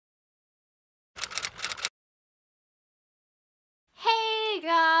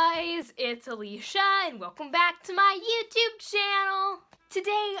guys, it's Alicia and welcome back to my YouTube channel.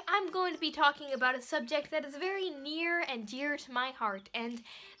 Today I'm going to be talking about a subject that is very near and dear to my heart, and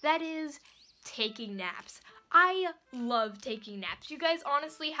that is taking naps. I love taking naps. You guys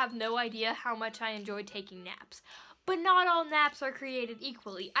honestly have no idea how much I enjoy taking naps. But not all naps are created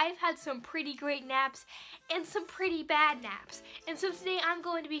equally. I've had some pretty great naps and some pretty bad naps. And so today I'm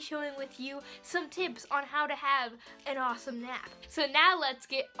going to be showing with you some tips on how to have an awesome nap. So now let's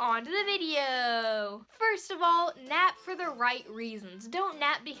get on to the video. First of all, nap for the right reasons. Don't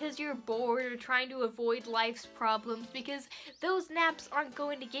nap because you're bored or trying to avoid life's problems, because those naps aren't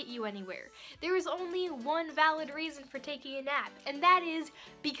going to get you anywhere. There is only one valid reason for taking a nap, and that is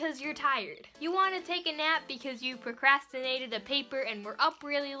because you're tired. You want to take a nap because you procrastinated a paper and were up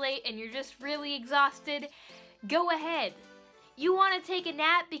really late and you're just really exhausted. Go ahead. You want to take a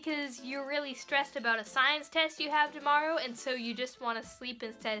nap because you're really stressed about a science test you have tomorrow and so you just want to sleep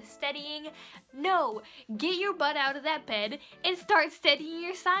instead of studying. No, get your butt out of that bed and start studying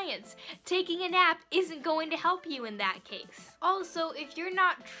your science. Taking a nap isn't going to help you in that case. Also, if you're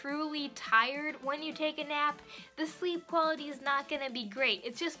not truly tired when you take a nap, the sleep quality is not going to be great.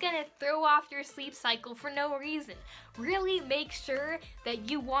 It's just going to throw off your sleep cycle for no reason. Really make sure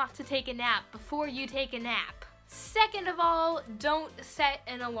that you want to take a nap before you take a nap. Second of all, don't set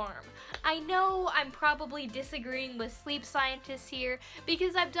an alarm. I know I'm probably disagreeing with sleep scientists here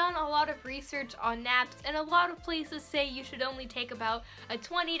because I've done a lot of research on naps and a lot of places say you should only take about a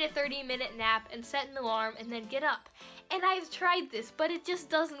 20 to 30 minute nap and set an alarm and then get up. And I've tried this, but it just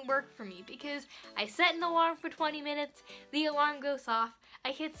doesn't work for me because I set an alarm for 20 minutes, the alarm goes off,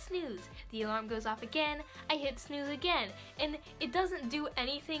 I hit snooze, the alarm goes off again, I hit snooze again, and it doesn't do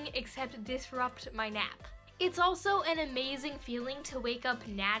anything except disrupt my nap. It's also an amazing feeling to wake up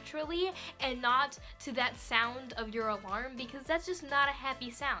naturally and not to that sound of your alarm, because that's just not a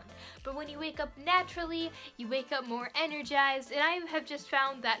happy sound. But when you wake up naturally, you wake up more energized, and I have just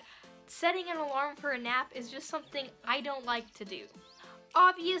found that setting an alarm for a nap is just something I don't like to do.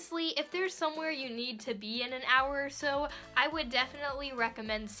 Obviously, if there's somewhere you need to be in an hour or so, I would definitely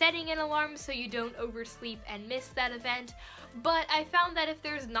recommend setting an alarm so you don't oversleep and miss that event. But I found that if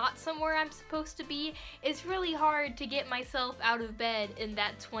there's not somewhere I'm supposed to be, it's really hard to get myself out of bed in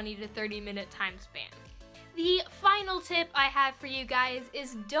that 20 to 30 minute time span. The final tip I have for you guys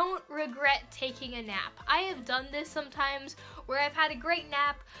is don't regret taking a nap. I have done this sometimes where I've had a great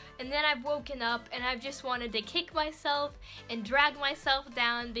nap and then I've woken up and I've just wanted to kick myself and drag myself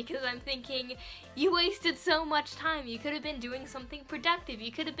down because I'm thinking, you wasted so much time. You could have been doing something productive.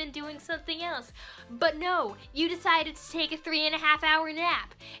 You could have been doing something else. But no, you decided to take a 3.5-hour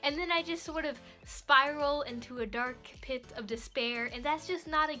nap. And then I just sort of spiral into a dark pit of despair, and that's just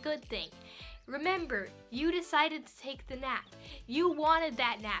not a good thing. Remember, you decided to take the nap. You wanted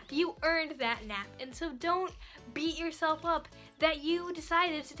that nap. You earned that nap. And so don't beat yourself up that you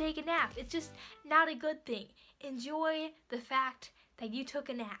decided to take a nap. It's just not a good thing. Enjoy the fact that you took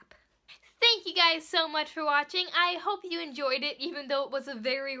a nap. Thank you guys so much for watching. I hope you enjoyed it, even though it was a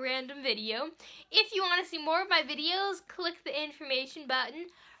very random video. If you want to see more of my videos, click the information button.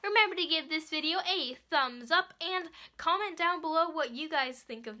 Remember to give this video a thumbs up and comment down below what you guys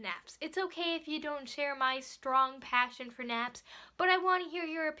think of naps. It's okay if you don't share my strong passion for naps, but I want to hear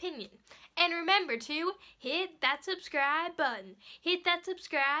your opinion. And remember to hit that subscribe button. Hit that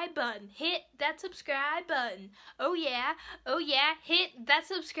subscribe button. Hit that subscribe button. Oh yeah, hit that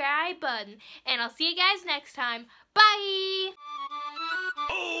subscribe button. And I'll see you guys next time. Bye!